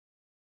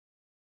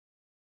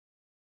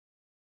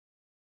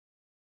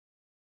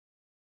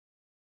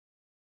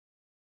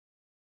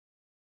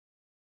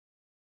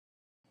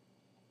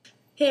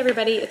Hey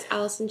everybody, it's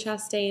Allison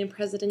Chastain,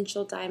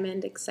 Presidential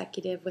Diamond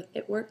Executive with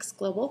It Works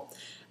Global.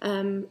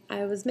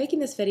 I was making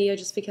this video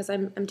just because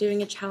I'm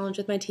doing a challenge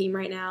with my team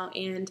right now,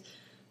 and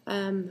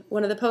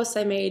one of the posts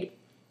I made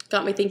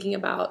got me thinking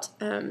about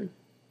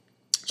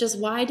just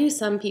why do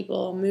some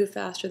people move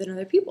faster than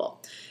other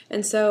people?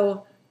 And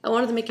so I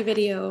wanted to make a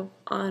video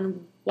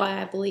on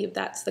why I believe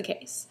that's the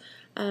case.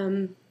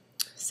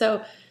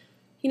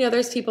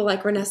 There's people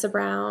like Renessa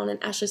Brown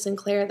and Ashley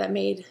Sinclair that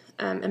made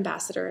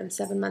ambassador in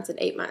 7 months and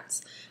 8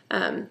 months.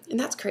 And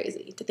that's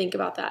crazy to think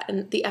about that.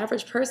 And the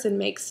average person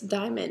makes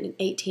diamond in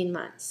 18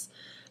 months.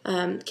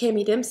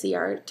 Cami Dempsey,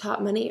 our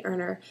top money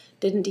earner,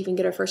 didn't even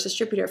get her first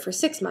distributor for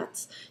 6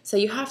 months. So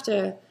you have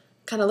to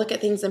kind of look at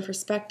things in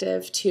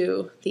perspective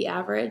to the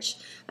average.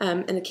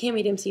 And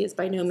Cami Dempsey is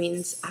by no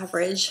means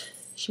average.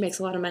 She makes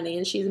a lot of money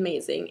and she's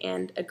amazing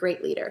and a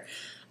great leader.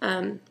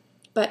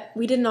 But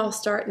we didn't all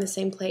start in the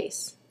same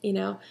place.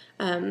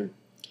 And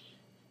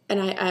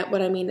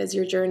what I mean is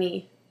your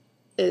journey,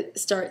 it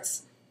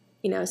starts,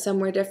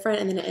 somewhere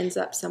different and then it ends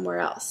up somewhere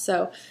else.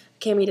 So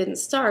Cami didn't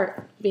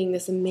start being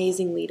this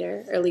amazing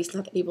leader, or at least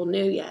not that people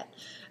knew yet.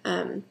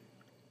 And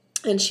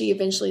she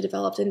eventually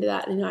developed into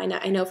that. And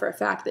I know for a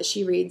fact that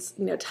she reads,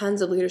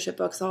 tons of leadership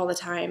books all the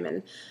time.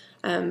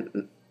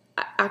 And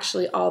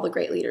actually all the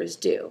great leaders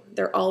do.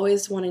 They're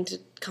always wanting to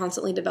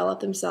constantly develop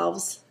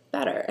themselves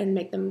better and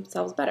make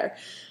themselves better.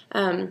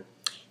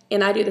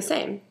 And I do the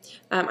same.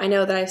 I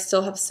know that I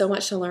still have so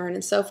much to learn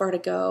and so far to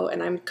go,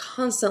 and I'm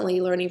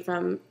constantly learning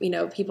from,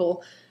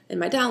 people in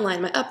my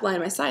downline, my upline,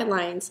 my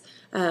sidelines,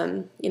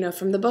 from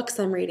the books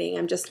I'm reading.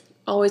 I'm just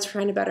always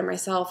trying to better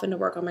myself and to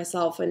work on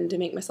myself and to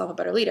make myself a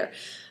better leader.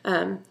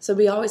 So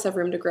we always have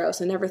room to grow,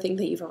 so never think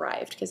that you've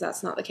arrived, because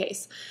that's not the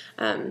case.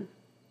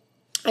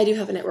 I do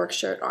have an It Works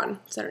shirt on.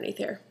 It's underneath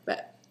here,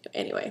 but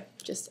anyway,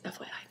 just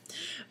FYI.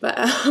 But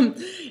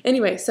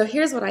anyway, so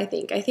here's what I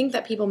think. I think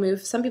that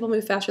some people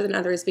move faster than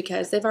others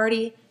because they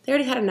already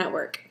had a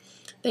network.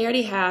 They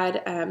already had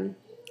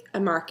a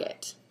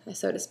market,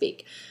 so to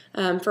speak.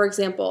 For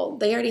example,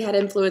 they already had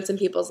influence in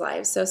people's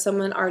lives. So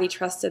someone already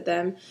trusted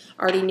them,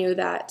 already knew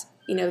that,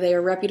 they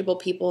are reputable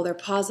people, they're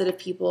positive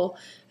people,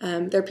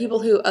 they're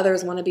people who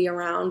others want to be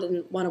around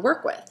and want to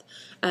work with.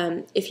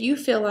 If you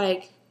feel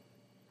like,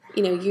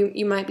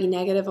 you might be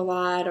negative a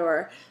lot,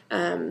 or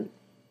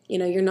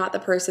you're not the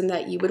person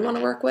that you would want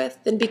to work with,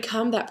 then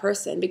become that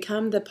person.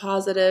 Become the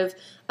positive,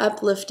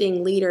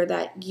 uplifting leader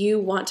that you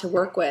want to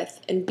work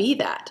with, and be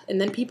that. And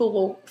then people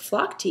will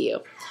flock to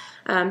you.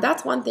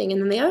 That's one thing.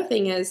 And then the other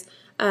thing is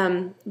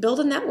build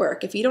a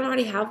network. If you don't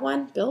already have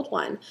one, build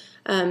one.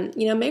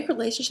 Make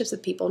relationships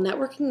with people.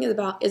 Networking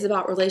is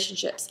about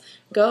relationships.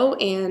 Go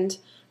and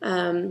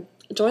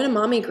join a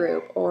mommy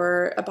group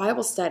or a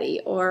Bible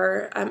study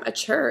or a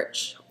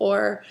church,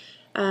 or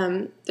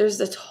there's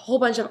a whole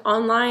bunch of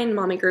online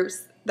mommy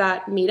groups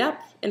that meet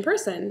up in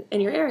person in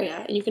your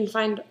area, and you can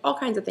find all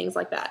kinds of things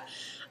like that.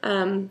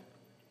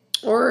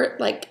 Or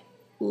like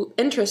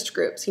interest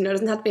groups, it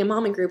doesn't have to be a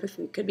mommy group. If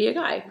it could be a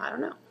guy, I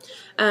don't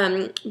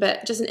know.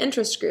 But just an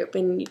interest group,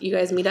 and you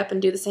guys meet up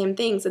and do the same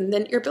things, and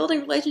then you're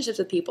building relationships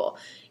with people.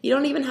 You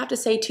don't even have to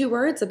say 2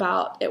 words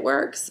about It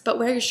Works, but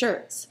wear your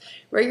shirts.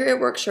 Wear your It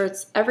Works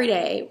shirts every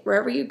day,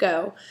 wherever you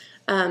go.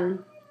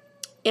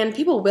 And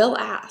people will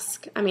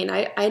ask.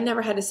 I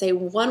never had to say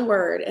 1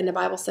 word in a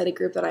Bible study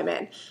group that I'm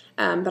in,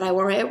 but I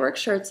wore my It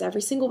Works shirts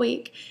every single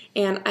week,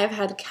 and I've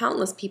had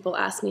countless people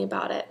ask me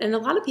about it. And a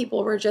lot of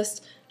people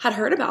had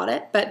heard about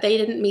it, but they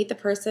didn't meet the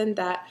person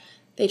that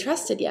they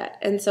trusted yet.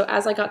 And so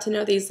as I got to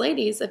know these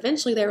ladies,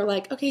 eventually they were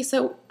like, okay,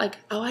 so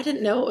oh, I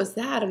didn't know it was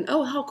that, and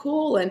oh, how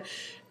cool, and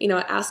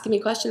asking me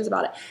questions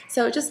about it.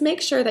 So just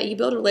make sure that you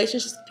build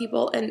relationships with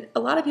people. And a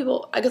lot of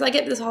people, because I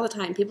get this all the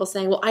time, people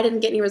saying, well, I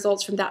didn't get any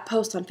results from that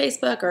post on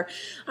Facebook, or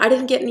I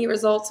didn't get any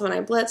results when I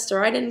blitzed,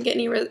 or I didn't get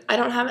any, I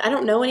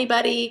don't know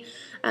anybody.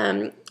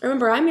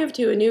 Remember, I moved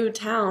to a new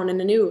town in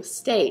a new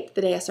state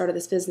the day I started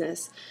this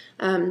business.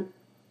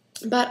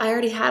 But I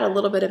already had a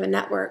little bit of a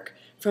network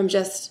from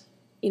just,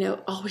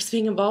 always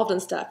being involved in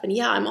stuff. And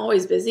yeah, I'm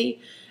always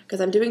busy because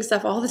I'm doing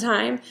stuff all the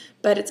time,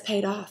 but it's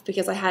paid off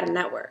because I had a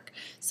network.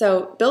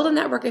 So build a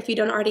network if you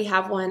don't already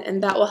have one,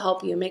 and that will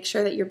help you. Make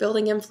sure that you're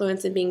building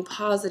influence and being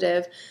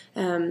positive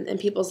in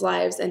people's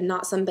lives, and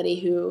not somebody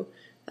who,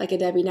 like a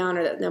Debbie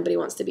Downer, that nobody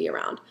wants to be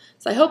around.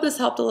 So I hope this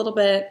helped a little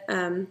bit.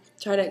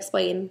 Try to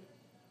explain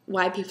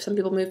why some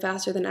people move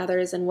faster than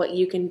others and what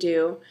you can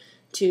do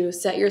to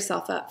set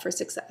yourself up for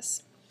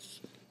success.